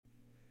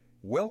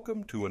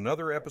Welcome to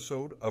another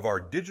episode of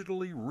our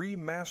digitally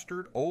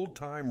remastered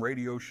old-time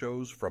radio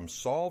shows from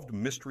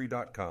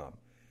SolvedMystery.com.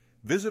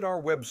 Visit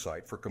our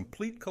website for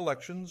complete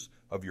collections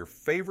of your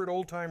favorite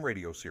old-time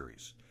radio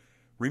series.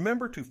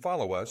 Remember to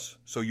follow us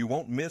so you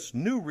won't miss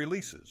new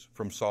releases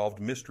from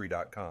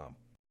SolvedMystery.com.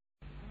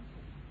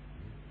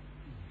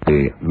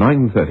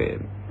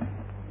 9:30.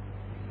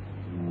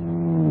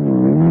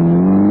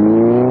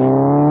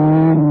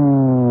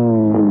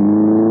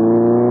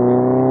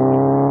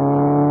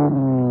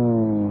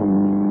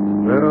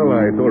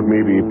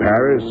 Maybe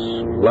Paris,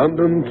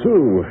 London,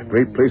 too.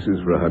 Great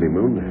places for a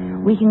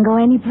honeymoon. We can go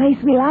any place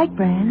we like,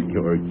 Brad.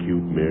 You're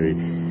cute, Mary.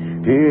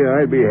 Here,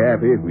 I'd be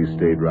happy if we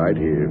stayed right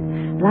here.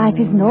 Life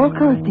isn't all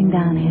coasting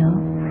downhill.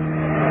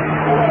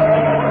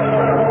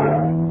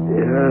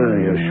 Yeah,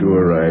 you're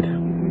sure right.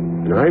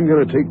 I'm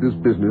going to take this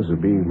business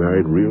of being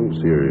married real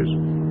serious.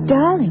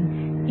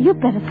 Darling, you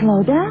better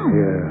slow down.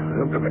 Yeah.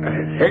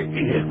 Hey,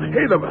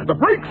 the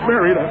brakes,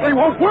 Mary, they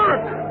won't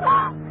work.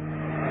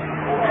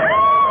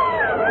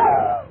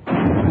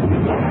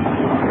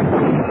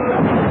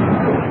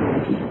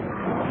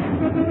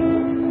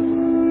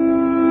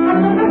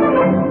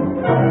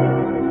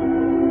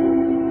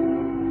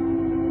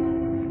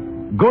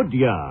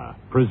 Goodyear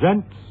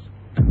presents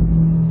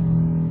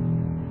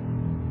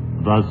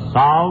The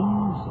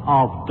Sounds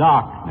of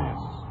Darkness.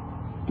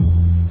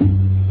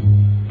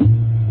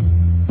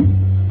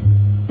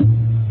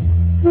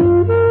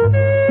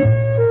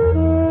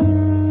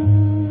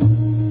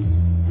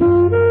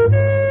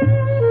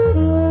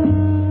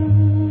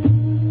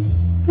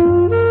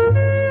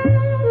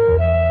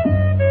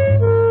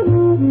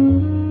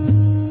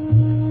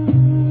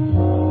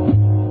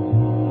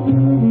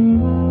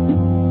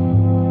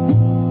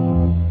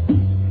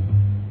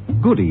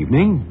 Good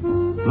evening.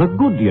 The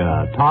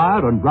Goodyear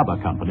Tire and Rubber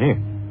Company,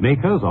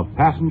 makers of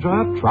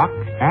passenger, truck,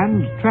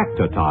 and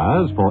tractor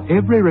tires for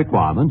every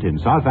requirement in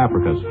South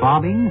Africa's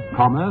farming,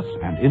 commerce,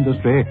 and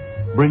industry,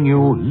 bring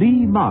you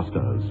Lee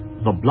Masters,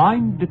 the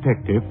blind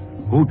detective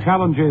who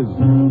challenges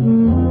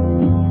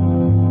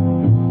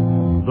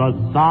the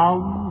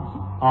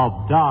sounds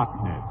of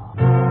darkness.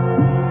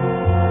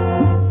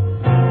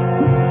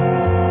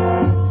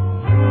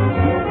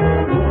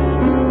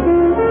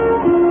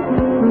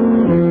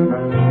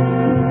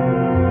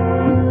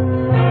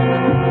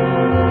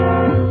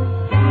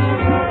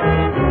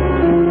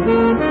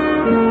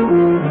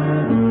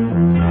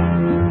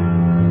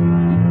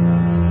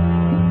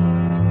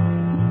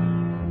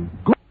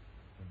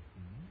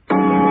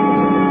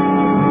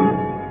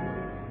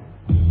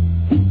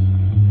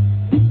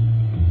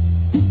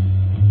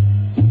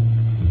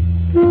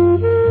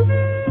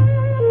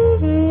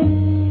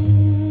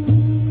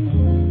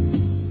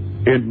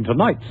 In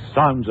tonight's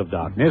Sounds of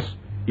Darkness,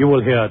 you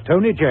will hear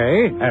Tony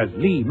Jay as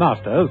Lee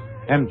Masters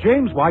and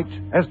James White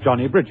as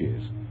Johnny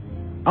Bridges.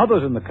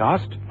 Others in the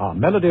cast are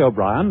Melody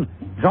O'Brien,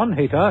 John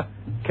Hayter,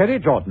 Kerry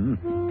Jordan,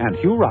 and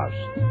Hugh Rouse.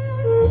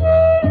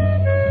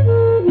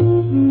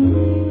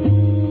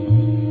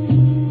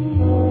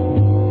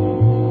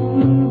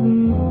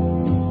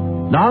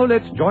 Now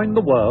let's join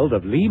the world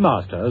of Lee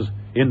Masters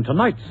in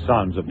tonight's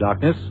Sounds of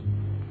Darkness,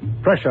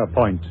 Pressure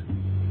Point.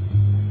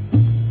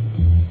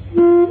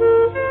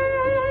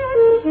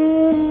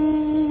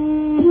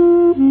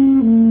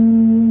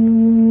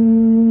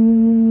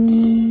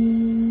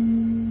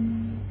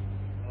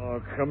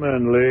 Come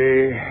in,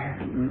 Lee.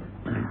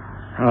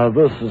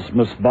 This is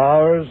Miss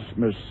Bowers,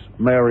 Miss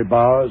Mary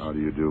Bowers. How do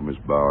you do, Miss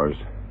Bowers?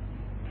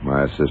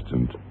 My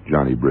assistant,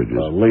 Johnny Bridges.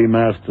 Lee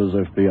Masters,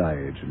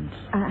 FBI agent.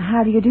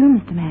 How do you do,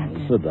 Mr.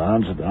 Masters? Sit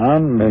down.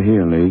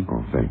 Here, Lee.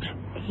 Oh, thanks.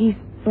 He's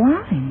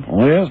blind.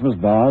 Oh, yes, Miss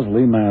Bowers,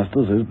 Lee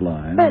Masters is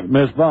blind. But...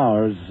 Miss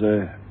Bowers,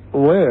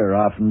 we're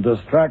often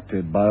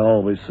distracted by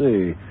all we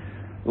see.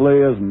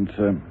 Lee isn't.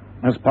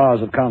 His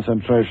powers of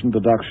concentration,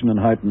 deduction, and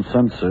heightened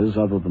senses,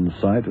 other than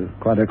sight, are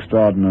quite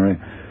extraordinary.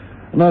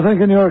 And I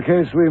think in your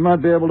case we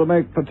might be able to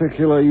make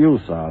particular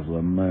use of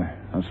them.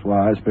 That's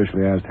why I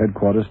specially asked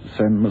headquarters to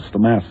send Mr.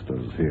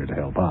 Masters here to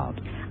help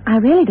out. I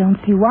really don't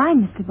see why,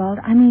 Mr. Bolt.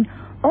 I mean,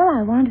 all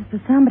I want is for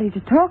somebody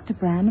to talk to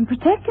Brand and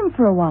protect him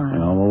for a while.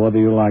 Well, whether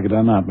you like it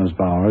or not, Miss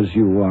Bowers,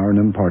 you are an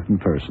important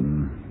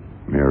person.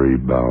 Mary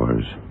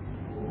Bowers.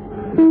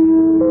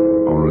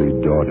 Only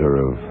daughter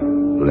of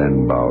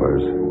Len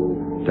Bowers.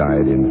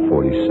 Died in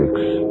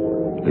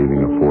 46,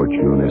 leaving a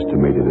fortune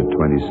estimated at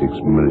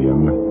 $26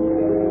 million,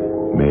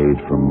 made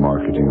from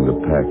marketing the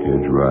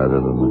package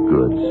rather than the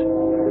goods.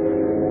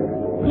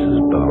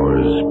 Mrs.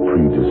 Bowers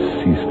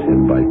predeceased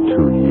him by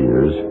 2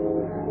 years,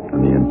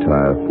 and the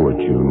entire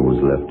fortune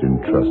was left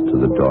in trust to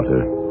the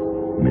daughter,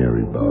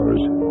 Mary Bowers.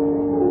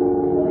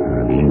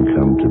 The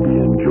income to be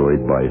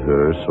enjoyed by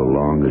her so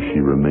long as she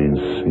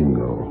remains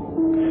single.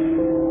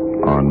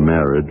 On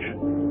marriage,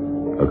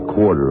 a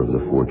quarter of the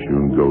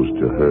fortune goes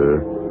to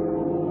her.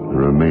 The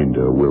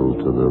remainder will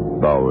to the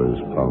Bowers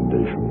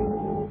Foundation.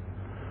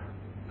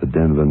 The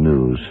Denver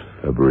News,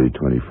 February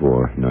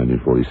 24,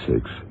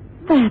 1946.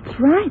 That's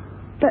right.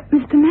 But,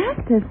 Mr.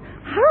 Masters,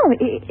 how?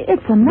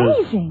 It's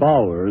amazing. Miss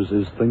Bowers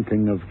is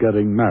thinking of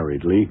getting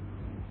married, Lee.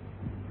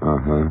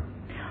 Uh-huh.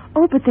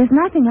 Oh, but there's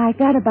nothing like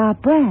that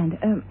about Brand.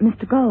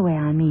 Mr. Galway,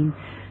 I mean.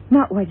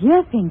 Not what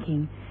you're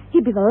thinking.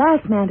 He'd be the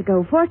last man to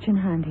go fortune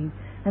hunting.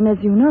 And as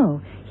you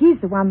know, he's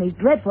the one these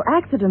dreadful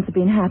accidents have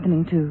been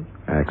happening to.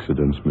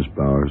 Accidents, Miss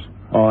Bowers?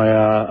 Oh,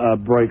 yeah,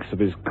 brakes of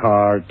his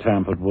car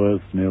tampered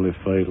with, nearly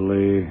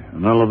fatally.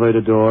 An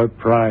elevator door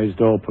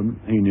prized open,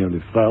 he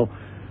nearly fell.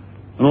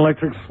 An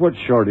electric switch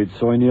shorted,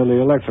 so he nearly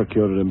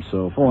electrocuted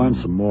himself. Oh, and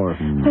some more.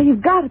 So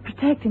you've got to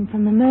protect him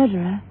from the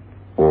murderer.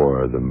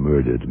 Or the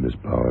murdered, Miss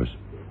Bowers.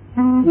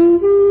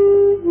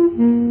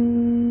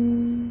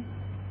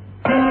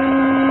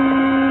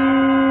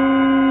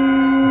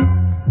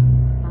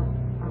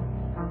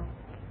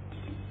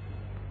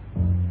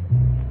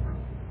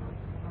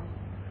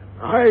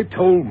 I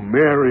told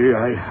Mary,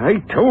 I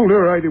told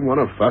her I didn't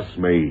want a fuss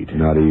made.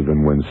 Not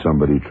even when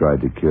somebody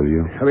tried to kill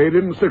you? They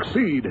didn't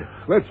succeed.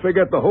 Let's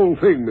forget the whole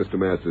thing, Mr.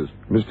 Masters.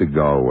 Mr.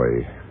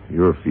 Galway,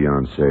 your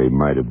fiancée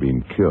might have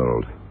been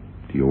killed.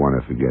 Do you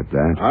want to forget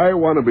that? I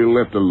want to be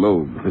left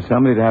alone. For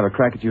somebody to have a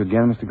crack at you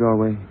again, Mr.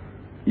 Galway?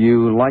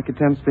 You like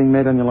attempts being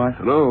made on your life?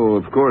 No,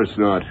 of course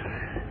not.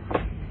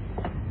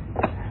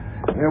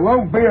 There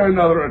won't be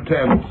another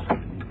attempt.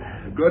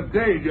 Good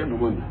day,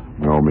 gentlemen.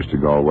 No, Mr.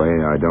 Galway,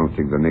 I don't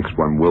think the next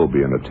one will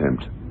be an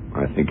attempt.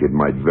 I think it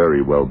might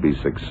very well be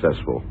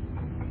successful.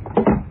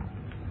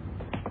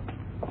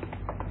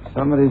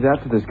 Somebody's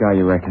after this guy,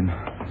 you reckon?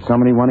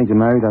 Somebody wanting to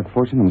marry that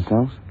fortune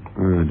themselves?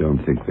 I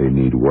don't think they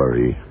need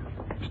worry.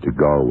 Mr.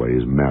 Galway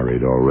is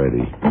married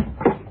already.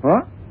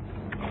 What?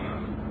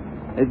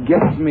 It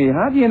gets me.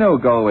 How do you know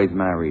Galway's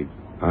married?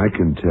 I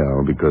can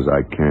tell because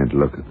I can't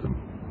look at them.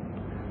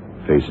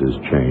 Faces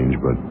change,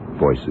 but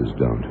voices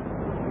don't.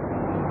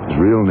 His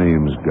real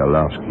name's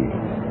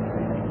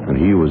Galowski, and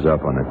he was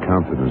up on a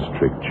confidence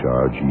trick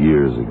charge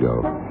years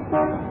ago.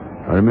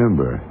 I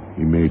remember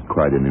he made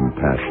quite an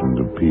impassioned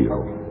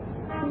appeal.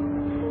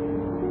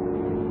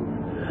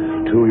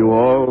 To you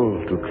all,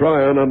 to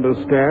try and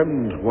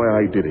understand why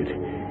I did it.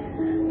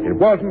 It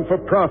wasn't for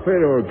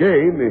profit or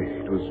gain.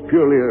 It was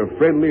purely a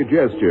friendly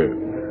gesture.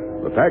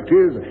 The fact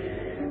is,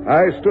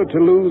 I stood to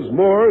lose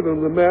more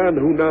than the man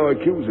who now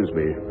accuses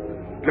me.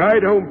 I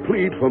don't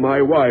plead for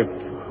my wife,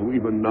 who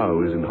even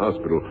now is in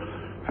hospital.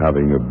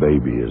 Having a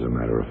baby, as a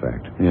matter of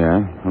fact.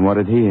 Yeah? And what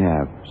did he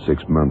have?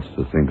 6 months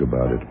to think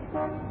about it.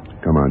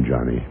 Come on,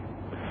 Johnny.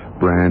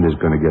 Brand is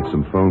going to get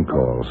some phone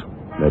calls.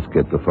 Let's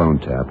get the phone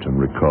tapped and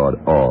record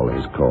all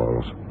his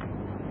calls.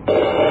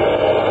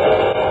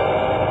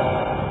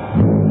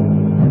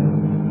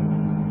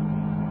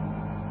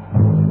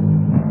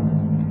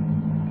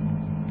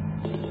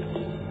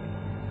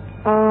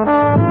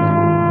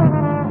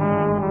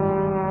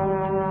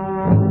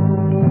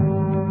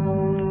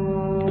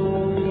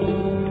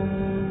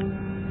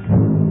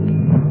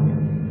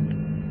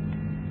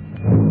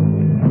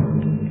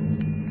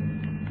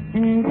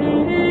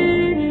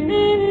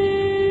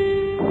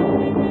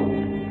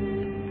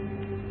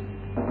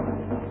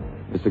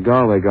 Mr.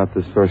 Galway got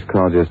this first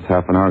call just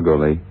half an hour ago,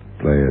 Lee.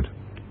 Play it.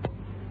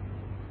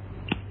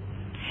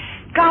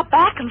 Got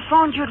back and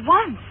phoned you at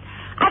once.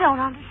 I don't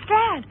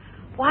understand.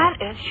 Why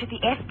on earth should the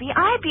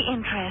FBI be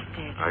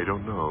interested? I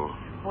don't know.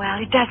 Well,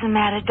 it doesn't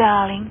matter,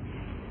 darling.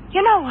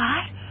 You know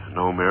what?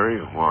 No, Mary?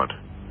 What?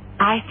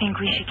 I think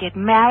we should get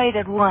married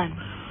at once.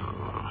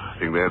 I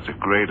think that's a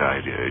great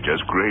idea.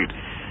 Just great.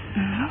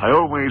 I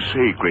always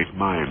say great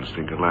minds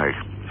think alike.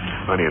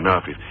 Funny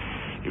enough,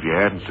 if you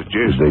hadn't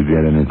suggested... Did they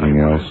get anything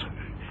else?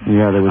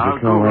 Yeah, there was I'll a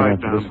call go right right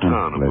after this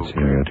downtown one. and Let's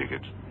book hear your it.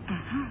 tickets.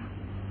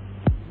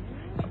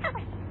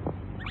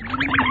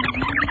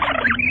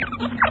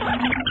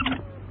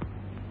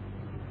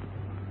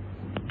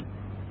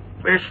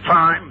 This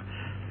time,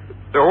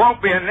 there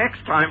won't be a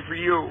next time for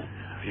you.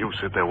 You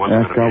said there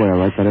wasn't That's Galway, all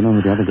right, but I don't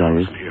know who the other guy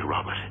is. Listen here,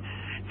 Robert.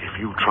 If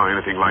you try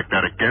anything like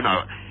that again,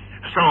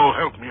 so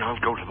help me, I'll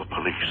go to the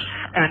police.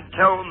 And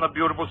tell them the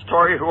beautiful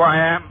story who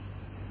I am.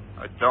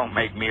 Don't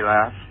make me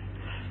laugh.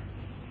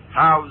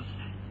 How's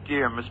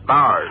dear Miss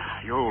Bowers?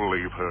 You'll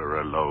leave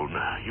her alone.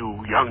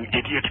 You young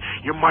idiot.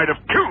 You might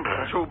have killed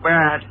her. Too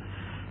bad.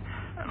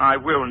 And I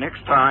will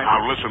next time.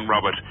 Now listen,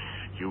 Robert.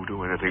 You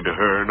do anything to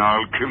her, and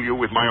I'll kill you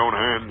with my own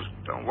hands.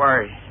 Don't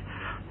worry.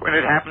 When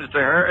it happens to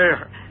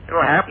her,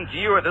 it'll happen to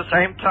you at the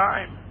same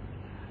time.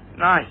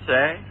 Nice,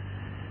 eh?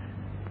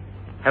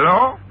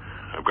 Hello?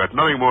 I've got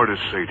nothing more to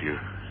say to you.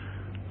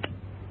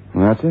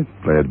 Well, that's it.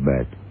 Play it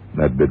back.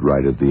 That bit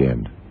right at the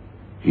end.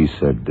 He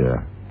said,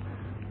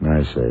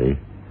 I say,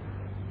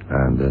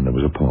 and then there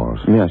was a pause.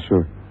 Yeah,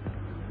 sure.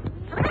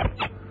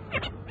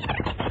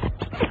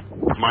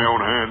 With my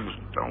own hands.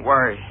 Don't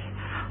worry.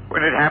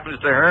 When it happens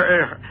to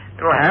her,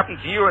 it'll happen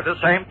to you at the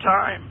same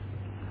time.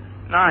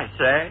 Nice,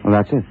 eh? Well,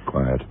 that's it.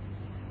 Quiet.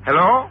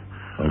 Hello?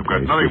 I've got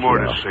Okay, nothing switch more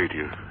it to off. say to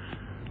you.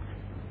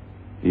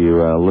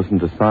 You listen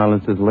to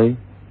silences, Lee?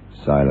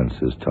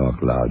 Silences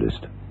talk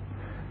loudest.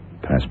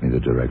 Pass me the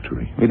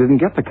directory. We didn't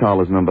get the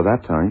caller's number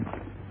that time.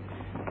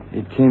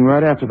 It came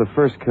right after the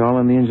first call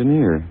on the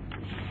engineer.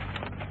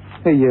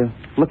 Hey, you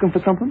looking for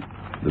something?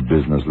 The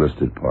business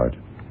listed part.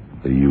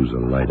 They use a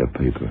lighter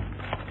paper.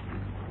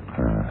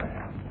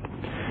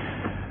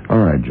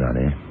 right,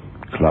 Johnny.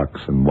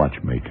 Clocks and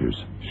watchmakers.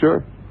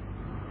 Sure.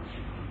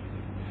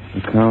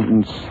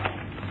 Accountants,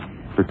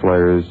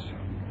 bricklayers,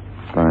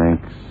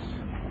 banks,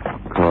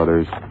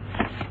 carters.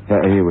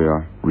 Yeah, here we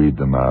are. Read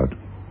them out.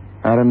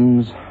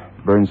 Adams,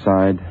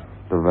 Burnside,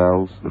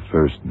 DeVels. The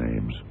first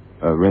names.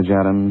 Reg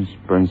Adams,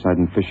 Burnside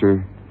and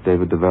Fisher,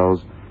 David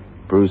DeVels,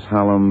 Bruce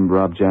Hallam,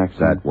 Rob Jackson.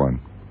 That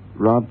one.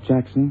 Rob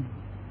Jackson?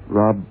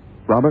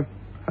 Robert?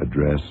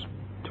 Address.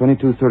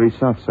 2230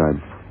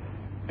 Southside.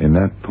 In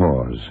that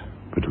pause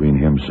between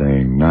him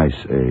saying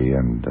nice A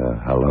and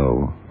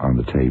hello on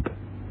the tape,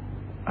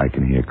 I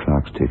can hear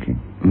clocks ticking.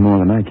 More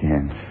than I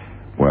can.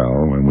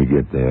 Well, when we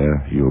get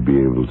there, you'll be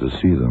able to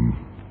see them.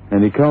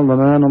 And he called the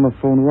man on the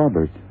phone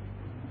Robert.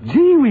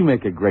 Gee, we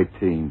make a great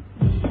team.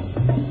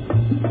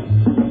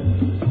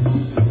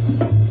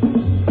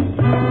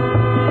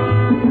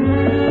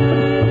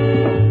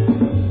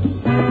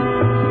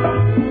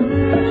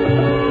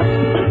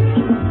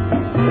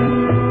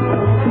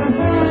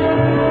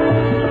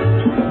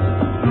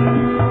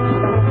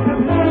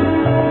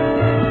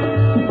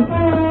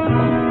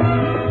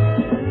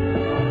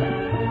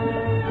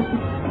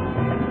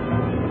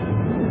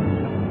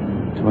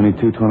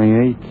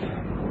 $22.28,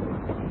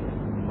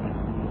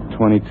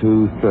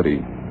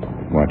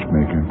 $22.30.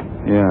 Watchmaker?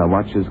 Yeah,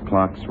 watches,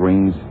 clocks,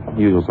 rings,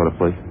 usual sort of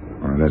place.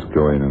 Well, let's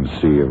go in and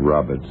see if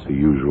Robert's the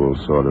usual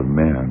sort of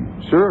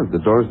man. Sure, the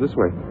door's this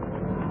way.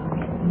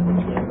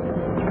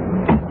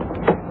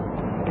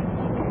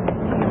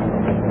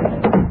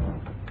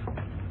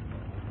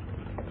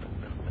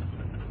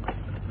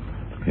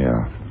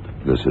 Yeah,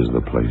 this is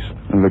the place.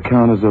 And the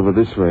counter's over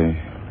this way.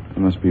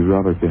 There must be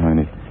Robert behind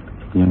it.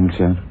 Young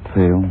chap,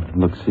 pale,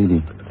 looks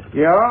seedy.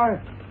 Yeah?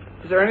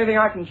 Is there anything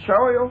I can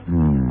show you?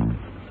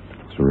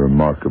 It's a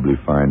remarkably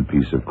fine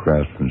piece of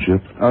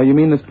craftsmanship. Oh, you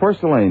mean this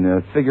porcelain,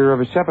 a figure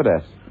of a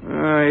shepherdess?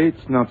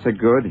 It's not so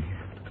good.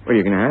 Well,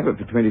 you can have it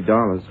for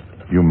 $20.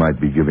 You might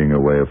be giving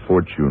away a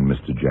fortune,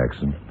 Mr.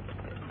 Jackson.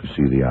 You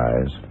see the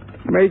eyes?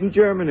 Made in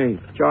Germany.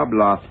 Job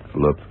lot.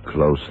 Look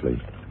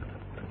closely.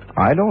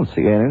 I don't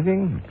see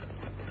anything.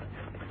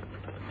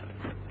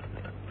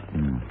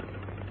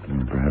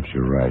 Perhaps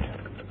you're right.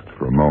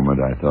 For a moment,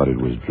 I thought it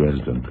was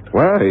Dresden.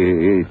 Well,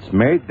 it's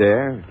made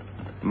there.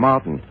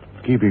 Martin.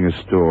 Keeping a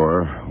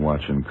store,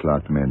 watching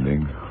clock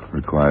mending,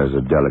 requires a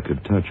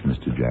delicate touch,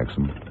 Mr.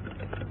 Jackson.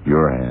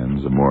 Your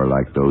hands are more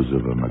like those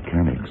of a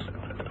mechanic's.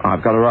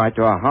 I've got a right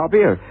to a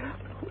hobby.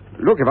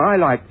 Look, if I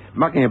like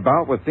mucking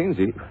about with things,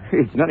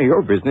 it's none of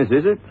your business,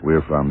 is it?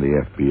 We're from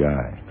the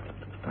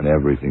FBI, and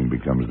everything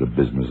becomes the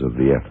business of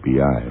the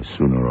FBI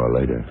sooner or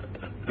later.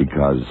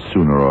 Because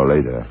sooner or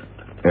later,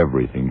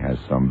 everything has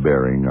some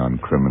bearing on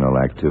criminal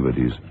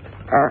activities.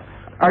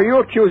 Are you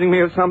accusing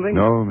me of something?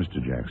 No, Mr.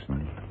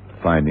 Jackson.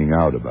 Finding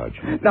out about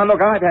you. Now,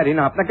 look, I've had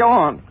enough. Now, go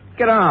on.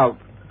 Get out.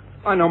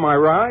 I know my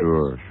rights.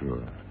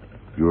 Sure.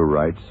 Your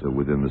rights are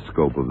within the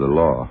scope of the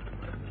law.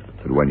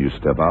 But when you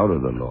step out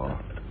of the law,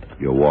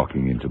 you're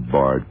walking into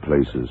barred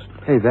places.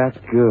 Hey, that's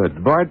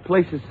good. Barred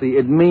places, see,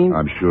 it means...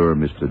 I'm sure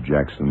Mr.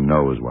 Jackson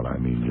knows what I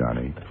mean,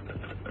 Johnny.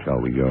 Shall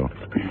we go?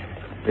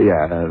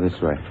 Yeah, this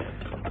way.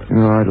 You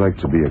know, I'd like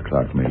to be a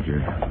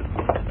clockmaker.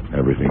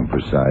 Everything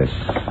precise,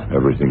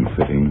 everything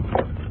fitting,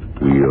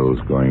 wheels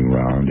going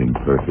round in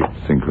perfect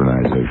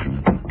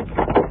synchronization.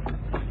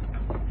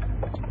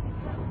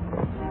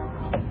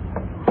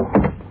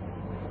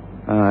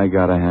 I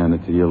gotta hand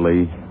it to you,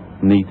 Lee.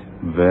 Neat,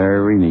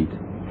 very neat.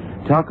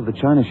 Talk of the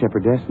China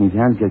shepherdess, and his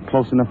hands get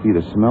close enough for you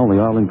to smell the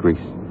oil and grease.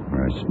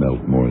 I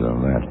smelt more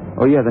than that.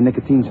 Oh, yeah, the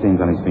nicotine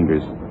stains on his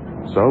fingers.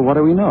 So, what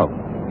do we know?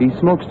 He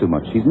smokes too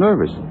much. He's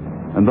nervous.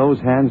 And those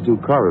hands do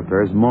car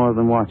repairs more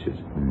than watches.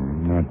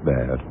 Not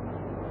bad.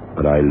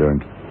 But I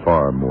learned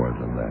far more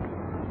than that.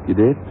 You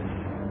did?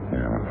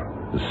 Yeah.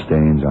 The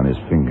stains on his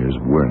fingers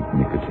weren't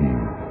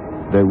nicotine.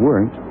 They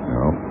weren't?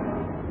 No.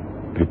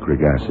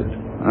 Picric acid.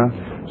 Huh?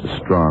 It's a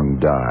strong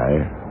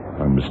dye,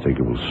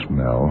 unmistakable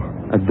smell.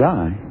 A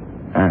dye?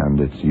 And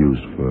it's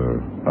used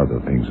for other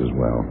things as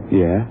well.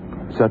 Yeah?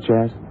 Such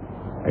as?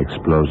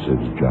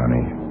 Explosives,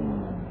 Johnny.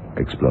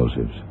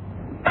 Explosives.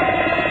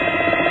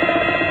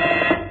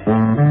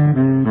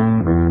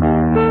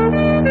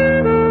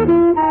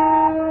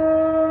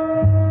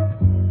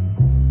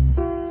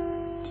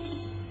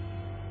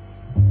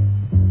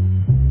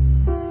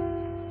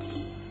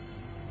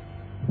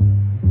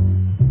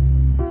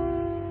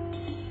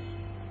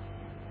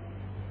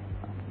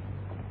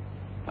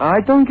 I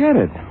don't get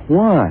it.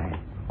 Why?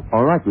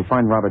 All right, we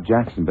find Robert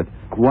Jackson, but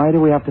why do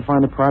we have to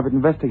find a private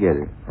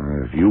investigator?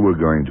 If you were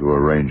going to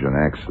arrange an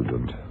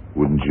accident,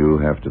 wouldn't you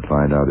have to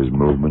find out his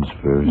movements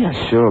first? Yeah,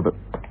 sure, but...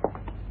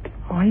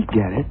 Oh, I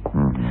get it.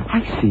 Mm-hmm.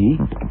 I see.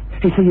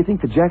 Hey, so you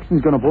think the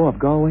Jackson's going to blow up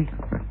Galway?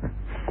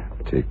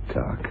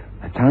 Tick-tock.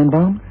 A time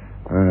bomb?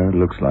 It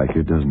looks like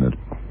it, doesn't it?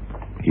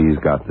 He's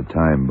got the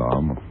time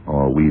bomb.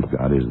 All we've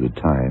got is the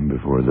time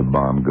before the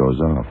bomb goes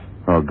off.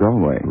 Oh,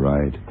 Galway.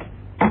 Right.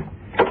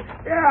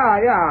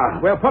 Yeah.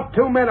 We'll put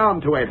 2 men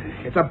onto it.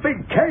 It's a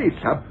big case.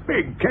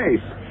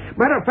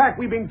 Matter of fact,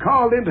 we've been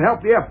called in to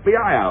help the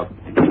FBI out.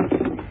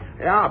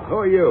 Yeah, who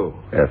are you?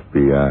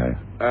 FBI.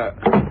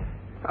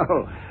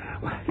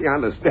 You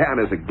understand,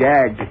 it's a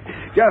gag.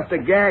 Just a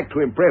gag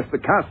to impress the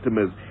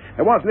customers.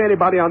 There wasn't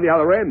anybody on the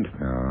other end.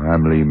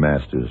 I'm Lee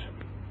Masters.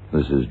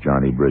 This is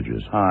Johnny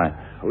Bridges. Hi.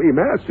 Lee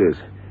Masters?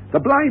 The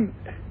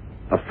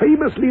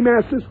famous Lee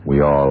Masters?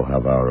 We all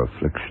have our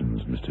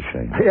afflictions, Mr.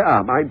 Shane.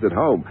 Yeah, mine's at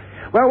home.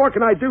 Well, what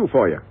can I do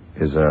for you?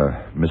 Is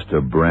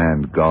Mr.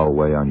 Brand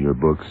Galway on your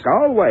books?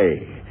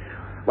 Galway?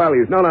 Well,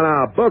 he's not on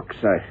our books.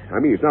 I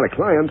mean, he's not a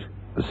client.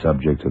 The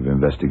subject of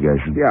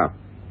investigation? Yeah.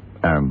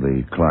 And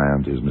the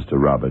client is Mr.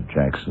 Robert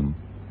Jackson,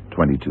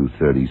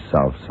 2230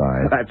 South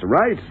Side. That's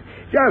right.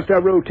 Just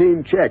a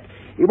routine check.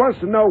 He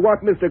wants to know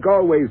what Mr.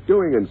 Galway's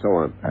doing and so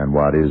on. And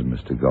what is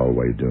Mr.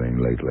 Galway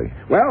doing lately?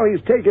 Well, he's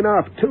taken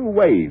off two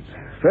ways.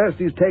 First,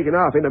 he's taken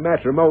off into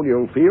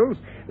matrimonial fields.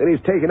 Then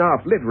he's taken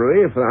off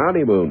literally for the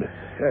honeymoon.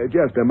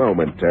 Just a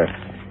moment.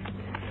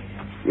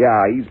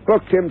 Yeah, he's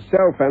booked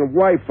himself and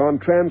wife on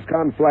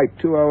Transcon Flight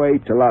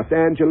 208 to Los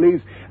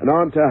Angeles and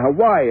on to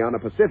Hawaii on a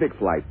Pacific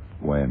flight.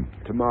 When?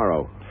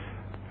 Tomorrow.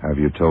 Have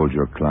you told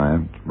your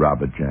client,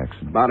 Robert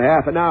Jackson? About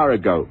half an hour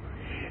ago.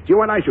 Do you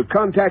want I should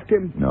contact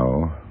him?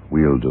 No,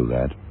 we'll do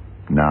that.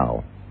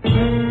 Now.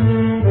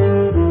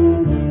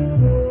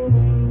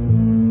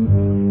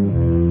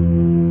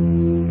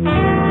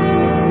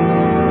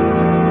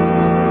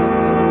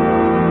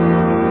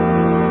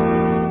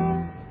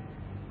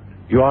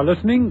 You are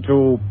listening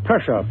to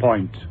Pressure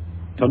Point.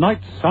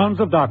 Tonight's Sounds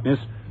of Darkness,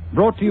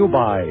 brought to you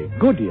by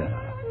Goodyear,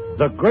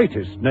 the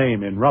greatest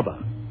name in rubber.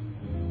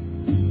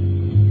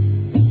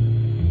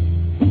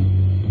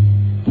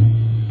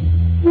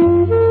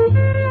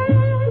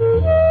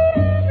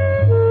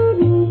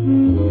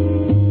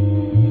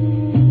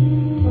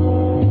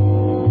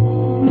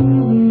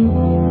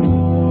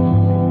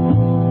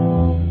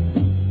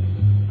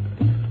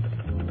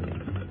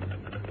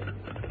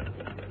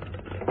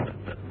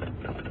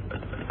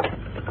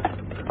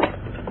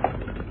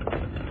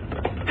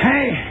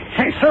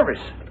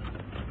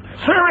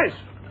 Service!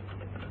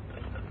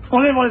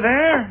 Anybody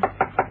there?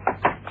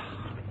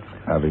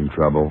 Having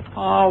trouble?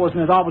 Oh,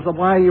 wasn't it always the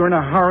way? You're in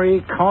a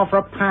hurry, call for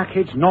a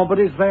package,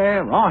 nobody's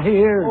there. Oh,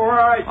 here. All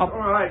right,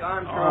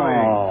 I'm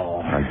coming.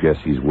 Oh. I guess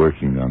he's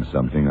working on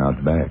something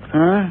out back.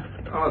 Huh?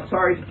 Oh,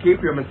 sorry to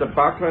keep you, Mr.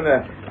 Buckland.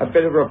 A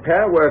bit of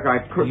repair work I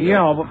couldn't...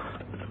 Yeah, but...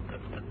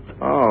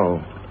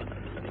 Oh,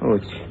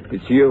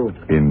 it's you.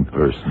 In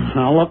person.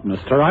 Now, look,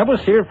 mister, I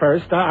was here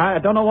first. I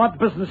don't know what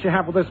business you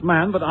have with this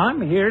man, but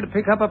I'm here to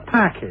pick up a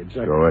package.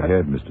 Go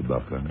ahead, Mr.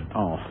 Buckland.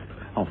 Oh,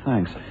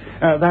 thanks.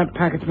 That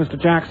package,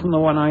 Mr. Jackson, the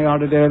one I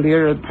ordered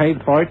earlier,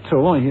 paid for it,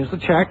 too. Here's the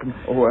check.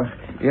 Oh,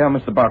 yeah,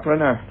 Mr.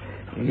 Buckland.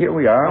 Here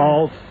we are.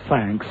 Oh,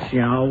 thanks.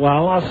 Yeah,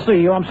 well, I'll see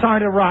you. I'm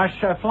sorry to rush.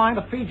 Flying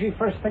to Fiji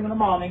first thing in the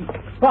morning.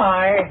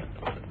 Bye.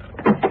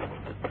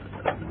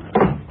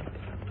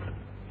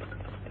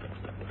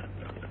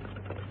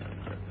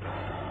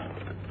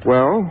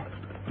 Well?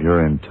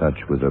 You're in touch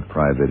with a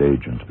private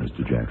agent,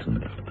 Mr.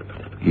 Jackson.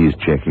 He's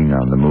checking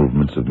on the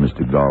movements of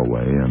Mr.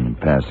 Galway and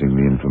passing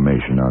the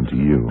information on to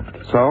you.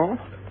 So?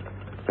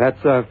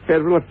 That's a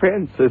federal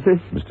offense, is it?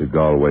 Mr.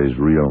 Galway's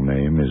real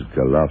name is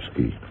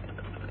Golofsky.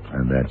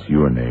 And that's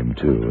your name,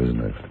 too,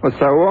 isn't it? Well,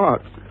 so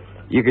what?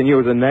 You can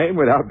use a name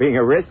without being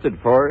arrested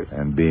for it.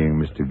 And being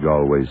Mr.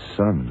 Galway's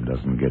son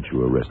doesn't get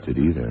you arrested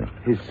either.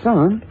 His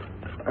son?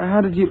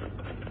 How did you...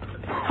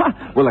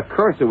 Well, of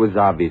course it was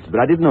obvious, but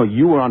I didn't know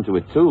you were onto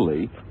it too,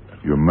 Lee.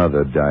 Your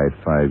mother died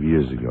 5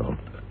 years ago.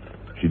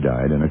 She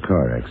died in a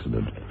car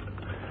accident.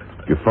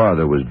 Your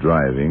father was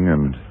driving,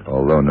 and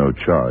although no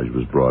charge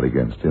was brought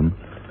against him,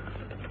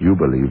 you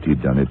believed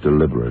he'd done it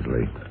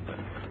deliberately.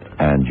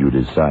 And you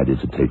decided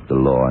to take the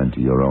law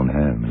into your own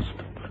hands.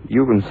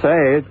 You can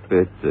say it,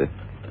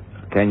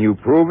 but can you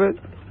prove it?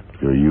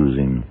 You're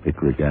using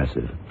picric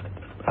acid.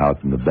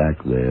 Out in the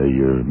back there,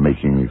 you're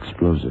making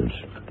explosives.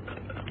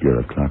 You're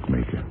a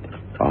clockmaker.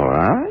 All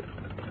right.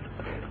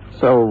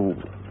 So,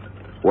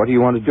 what do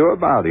you want to do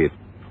about it?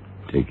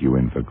 Take you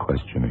in for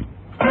questioning.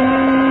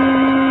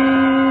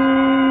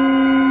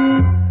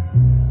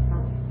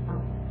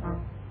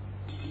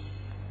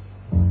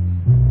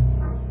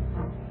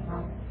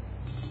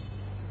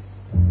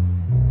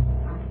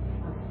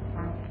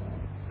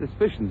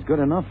 Suspicion's good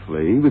enough,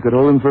 Lee. We could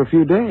hold him for a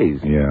few days.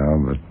 Yeah,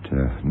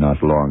 but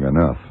not long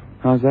enough.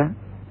 How's that?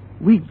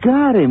 We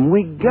got him.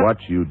 What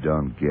you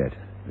don't get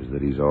is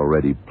that he's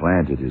already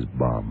planted his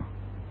bomb.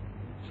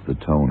 It's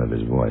the tone of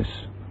his voice.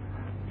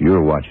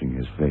 You're watching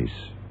his face.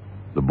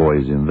 The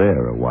boys in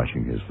there are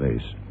watching his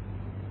face.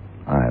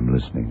 I'm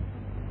listening.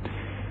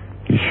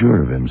 He's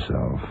sure of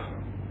himself.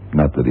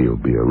 Not that he'll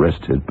be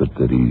arrested, but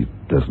that he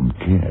doesn't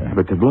care.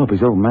 But to blow up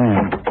his old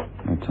man.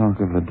 I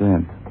talk of the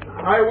dead.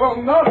 I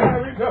will not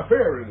have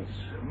interference.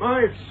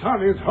 My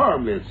son is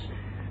harmless.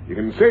 You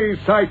can say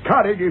he's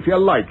psychotic if you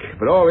like,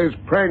 but all his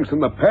pranks in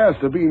the past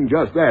have been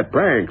just that,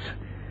 pranks.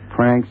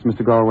 Pranks,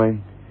 Mr. Galway?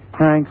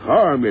 Pranks?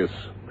 Harmless.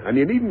 And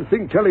you needn't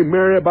think telling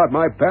Mary about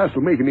my past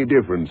will make any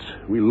difference.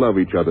 We love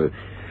each other.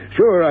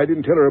 Sure, I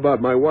didn't tell her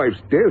about my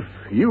wife's death.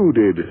 You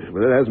did,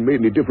 but that hasn't made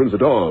any difference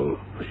at all.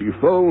 She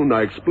phoned,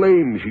 I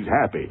explained, she's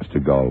happy.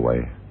 Mr.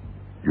 Galway,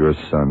 your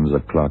son's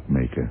a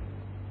clockmaker.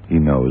 He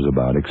knows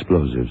about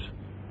explosives.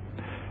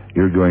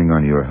 You're going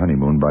on your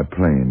honeymoon by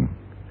plane.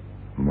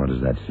 What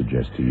does that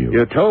suggest to you?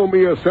 You told me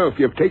yourself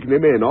you've taken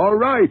him in. All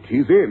right,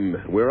 he's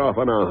in. We're off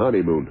on our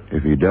honeymoon.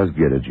 If he does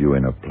get at you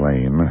in a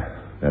plane,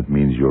 that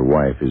means your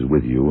wife is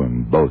with you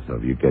and both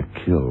of you get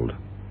killed.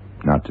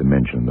 Not to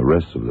mention the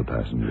rest of the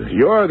passengers.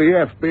 You're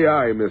the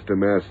FBI, Mr.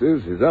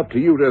 Masters. It's up to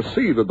you to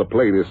see that the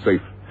plane is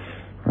safe.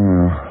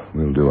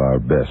 We'll do our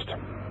best.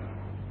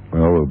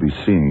 Well, we'll be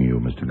seeing you,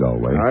 Mr.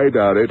 Galway. I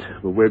doubt it,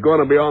 but we're going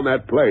to be on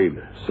that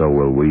plane. So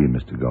will we,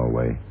 Mr.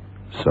 Galway.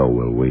 So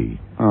will we.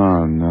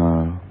 Oh,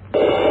 no.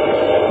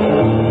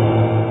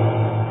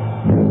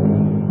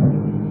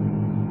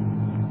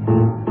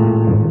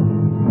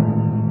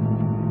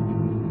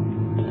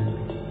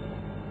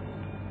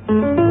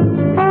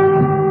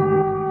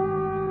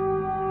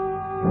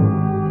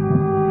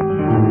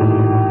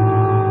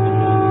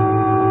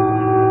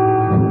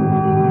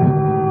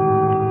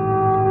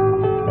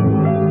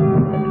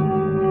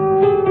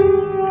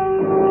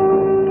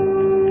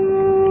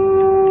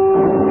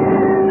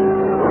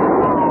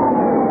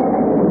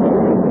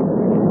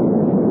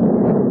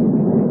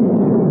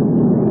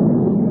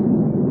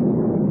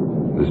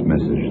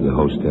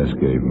 Hostess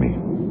gave me.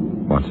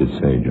 What's it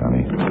say,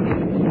 Johnny?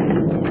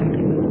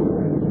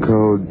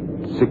 Code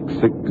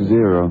 660.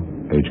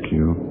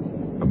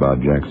 HQ? About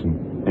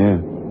Jackson? Yeah.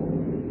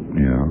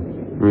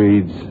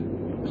 Reads,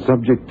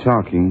 subject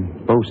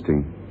talking,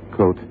 boasting,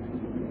 quote,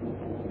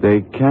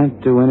 they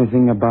can't do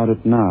anything about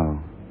it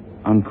now,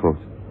 unquote.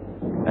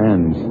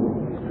 Ends.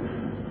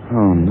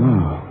 Oh,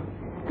 no.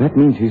 That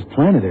means he's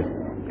planted it.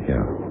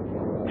 Yeah.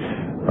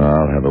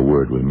 I'll have a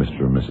word with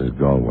Mr. and Mrs.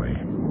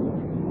 Galway.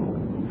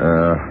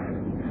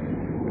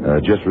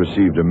 Just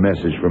received a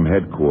message from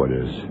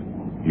headquarters.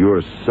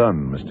 Your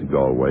son, Mr.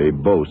 Galway,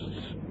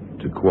 boasts,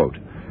 to quote,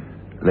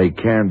 they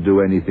can't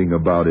do anything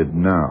about it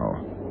now.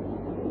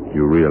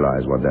 You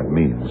realize what that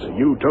means.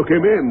 You took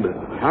him in.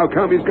 How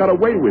come he's got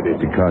away with it?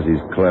 Because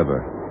he's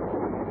clever.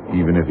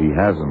 Even if he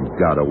hasn't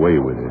got away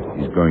with it,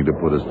 he's going to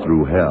put us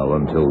through hell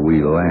until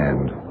we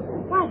land.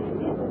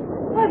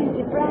 What is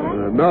it,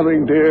 Brad?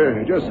 Nothing,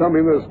 dear. Just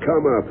something that's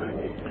come up.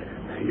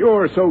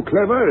 You're so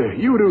clever,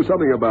 you do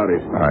something about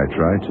it. I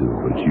tried to,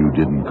 but you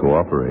didn't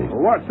cooperate.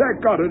 What's that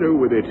got to do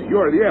with it?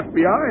 You're the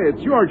FBI.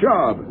 It's your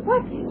job.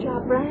 What's your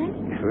job, Brad?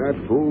 That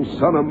fool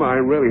son of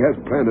mine really has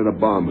planted a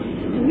bomb.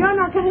 You're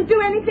not going to do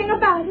anything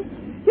about it.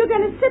 You're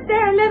going to sit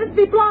there and let us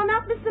be blown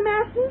up, Mr.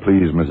 Masters?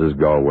 Please, Mrs.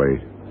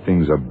 Galway.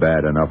 Things are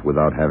bad enough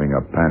without having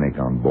a panic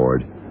on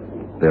board.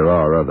 There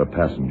are other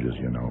passengers,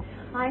 you know.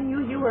 I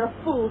knew you were a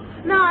fool.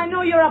 Now I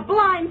know you're a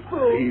blind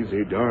fool.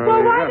 Easy, darling.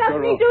 Well, why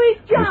doesn't he do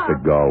his job? Mr.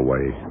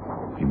 Galway,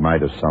 he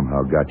might have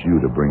somehow got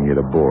you to bring it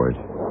aboard.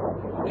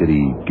 Did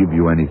he give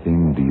you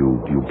anything? Do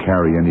you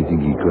carry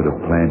anything he could have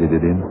planted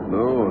it in?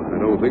 No, I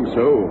don't think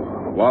so.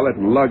 Wallet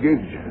and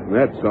luggage,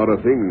 that sort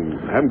of thing.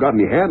 I haven't got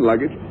any hand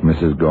luggage.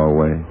 Mrs.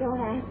 Galway?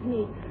 Don't ask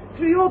me.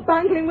 Through your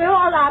bungling, we're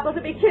all liable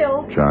to be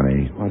killed.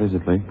 Johnny. What is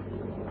it, Lee?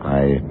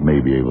 I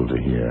may be able to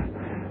hear.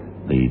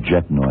 The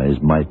jet noise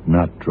might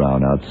not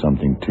drown out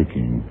something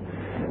ticking.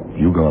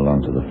 You go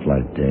along to the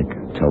flight deck,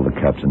 tell the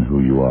captain who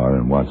you are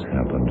and what's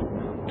happened.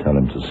 Tell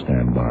him to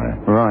stand by.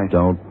 Right.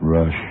 Don't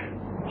rush.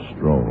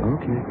 Stroll.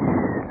 Okay.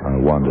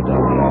 I'll wander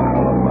down the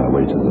aisle on my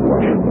way to the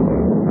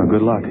washroom. Well,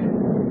 good luck.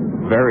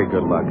 Very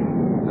good luck.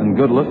 And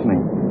good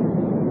listening.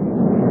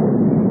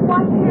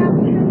 What's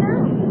happening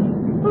now?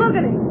 Look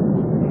at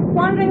him.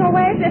 Wandering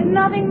away as if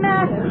nothing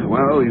matters.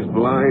 Well, he's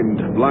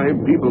blind.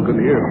 Blind people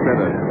can hear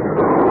better.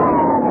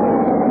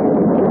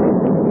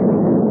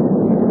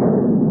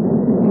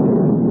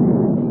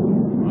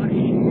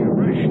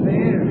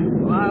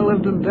 I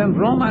lived in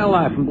Denver all my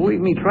life, and believe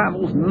me,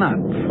 travel's not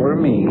for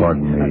me.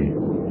 Pardon me.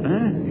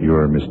 Huh?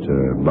 You're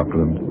Mr.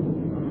 Buckland?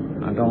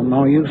 I don't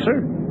know you,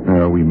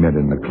 sir. We met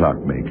in the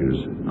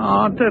clockmakers.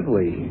 Oh, did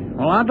we?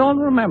 Well, I don't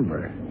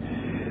remember.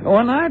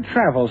 When I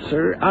travel,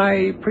 sir,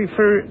 I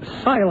prefer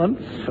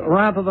silence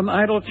rather than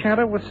idle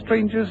chatter with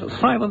strangers.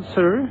 Silence,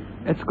 sir.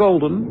 It's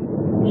golden.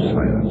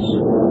 Silence.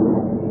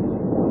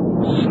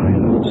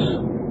 Silence.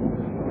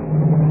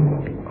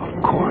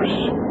 Of course.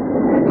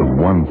 The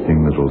one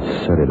thing that'll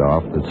set it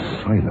off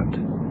that's silent.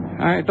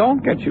 I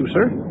don't get you,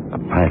 sir. A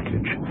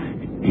package.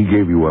 He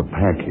gave you a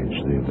package,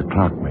 the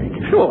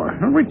clockmaker. Sure,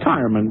 a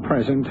retirement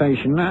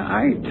presentation.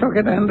 I took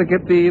it in to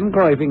get the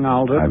engraving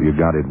altered. Have you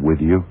got it with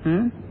you?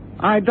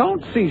 I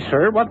don't see,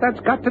 sir, what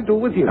that's got to do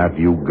with you. Have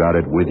you got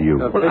it with you?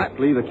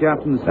 Lee, the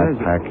captain That says...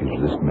 package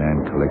this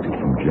man collected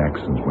from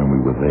Jackson's when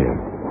we were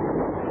there.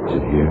 Is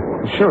it here?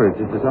 Sure,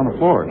 it's on the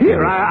floor.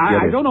 Here, Get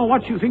I it. don't know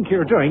what you think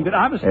you're doing, but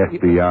obviously...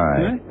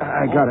 FBI.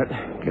 I got it.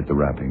 Get the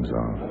wrappings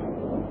off.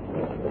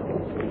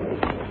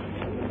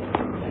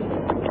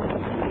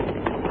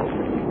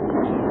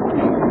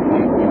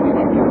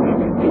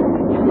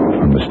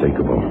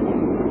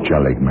 Unmistakable.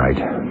 Gel ignite.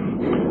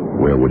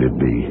 Where would it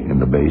be? In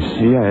the base?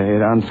 Yeah,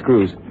 it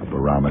unscrews. A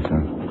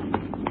barometer.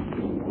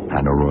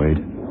 aneroid.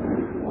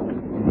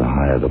 The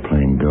higher the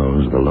plane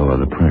goes, the lower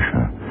the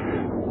pressure.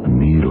 The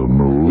needle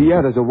moves.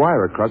 Yeah, there's a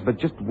wire across, but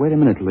just wait a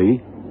minute,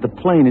 Lee. The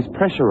plane is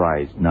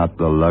pressurized. Not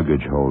the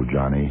luggage hold,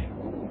 Johnny.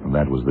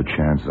 That was the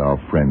chance our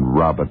friend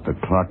Robert, the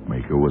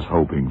clockmaker, was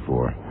hoping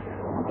for.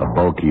 A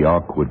bulky,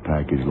 awkward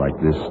package like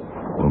this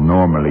will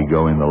normally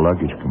go in the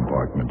luggage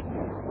compartment.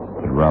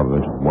 But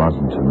Robert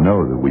wasn't to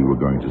know that we were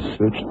going to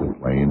search the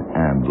plane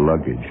and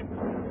luggage.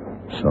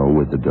 So,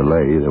 with the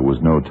delay, there was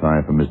no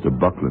time for Mr.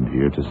 Buckland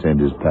here to send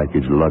his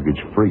package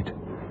luggage freight.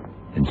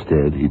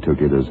 Instead, he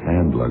took it as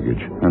hand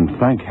luggage. And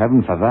thank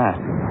heaven for that.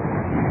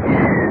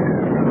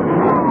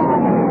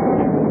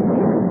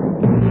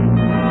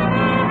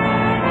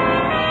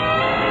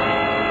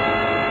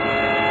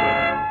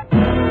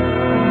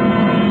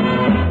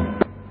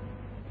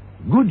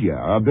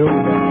 Goodyear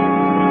built...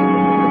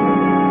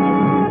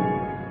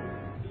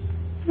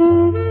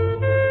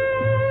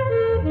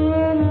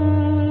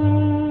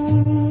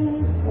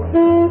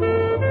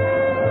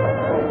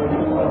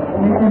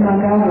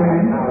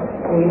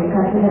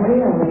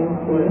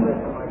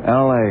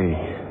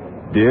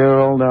 L.A. Dear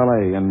old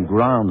L.A. and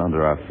ground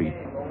under our feet.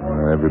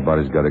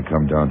 Everybody's got to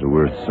come down to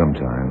earth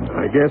sometime.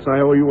 I guess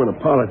I owe you an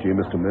apology,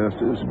 Mr.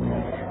 Masters.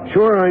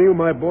 Sure, I knew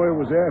my boy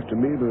was after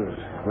me, but,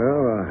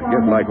 well, I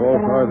guess like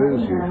all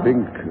fathers, you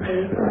think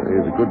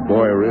he's a good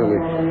boy, really.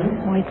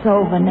 Oh, it's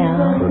over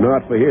now. But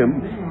not for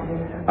him.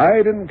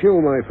 I didn't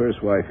kill my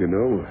first wife, you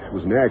know. It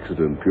was an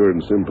accident, pure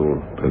and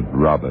simple. But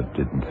Robert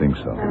didn't think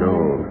so.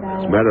 No.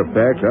 As a matter of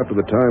fact, after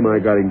the time I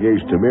got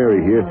engaged to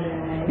Mary here,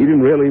 he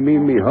didn't really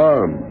mean me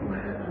harm.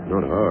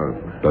 Not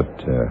harm. But,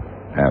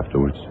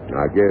 afterwards?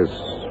 I guess,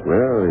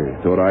 well, he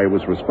thought I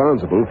was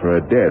responsible for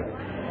her death.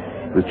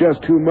 It was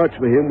just too much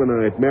for him when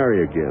I'd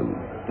marry again.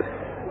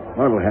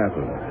 What'll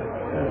happen?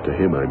 To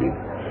him, I mean.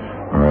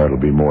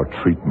 It'll be more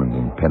treatment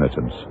than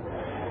penitence.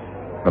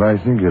 But I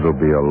think it'll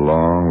be a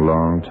long,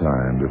 long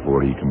time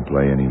before he can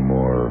play any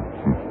more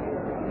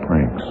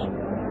pranks.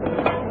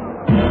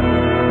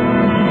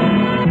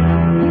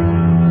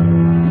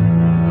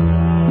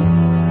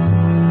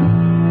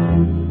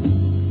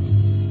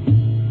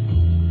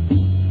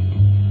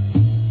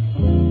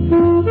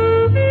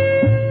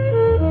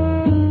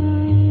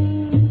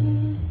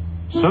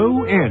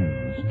 So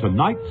ends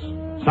tonight's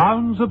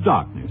Sounds of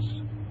Darkness,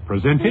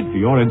 presented for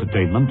your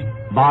entertainment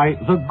by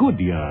the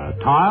Goodyear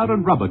Tire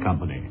and Rubber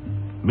Company,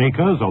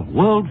 makers of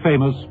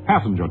world-famous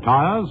passenger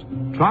tires,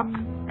 truck,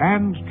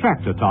 and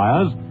tractor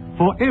tires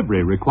for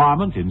every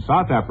requirement in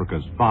South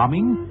Africa's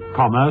farming,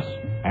 commerce,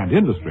 and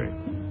industry.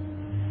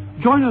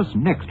 Join us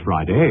next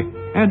Friday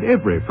and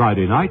every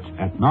Friday night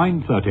at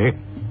 9:30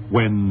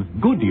 when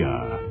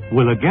Goodyear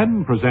will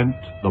again present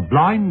the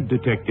blind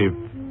detective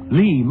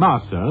Lee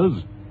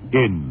Masters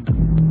in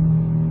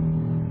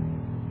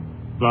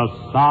The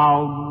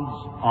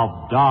Sounds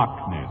of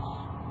Darkness.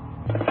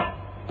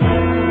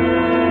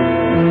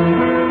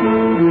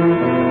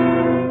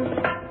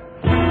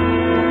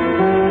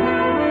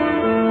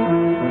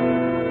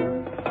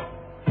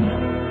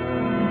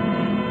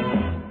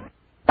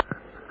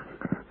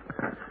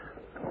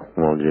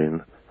 Well,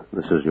 Gene,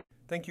 this is your...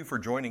 Thank you for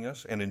joining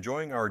us and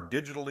enjoying our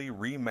digitally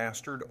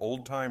remastered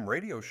old-time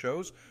radio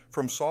shows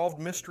from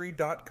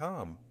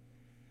SolvedMystery.com.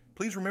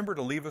 Please remember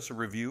to leave us a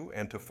review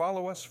and to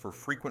follow us for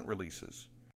frequent releases.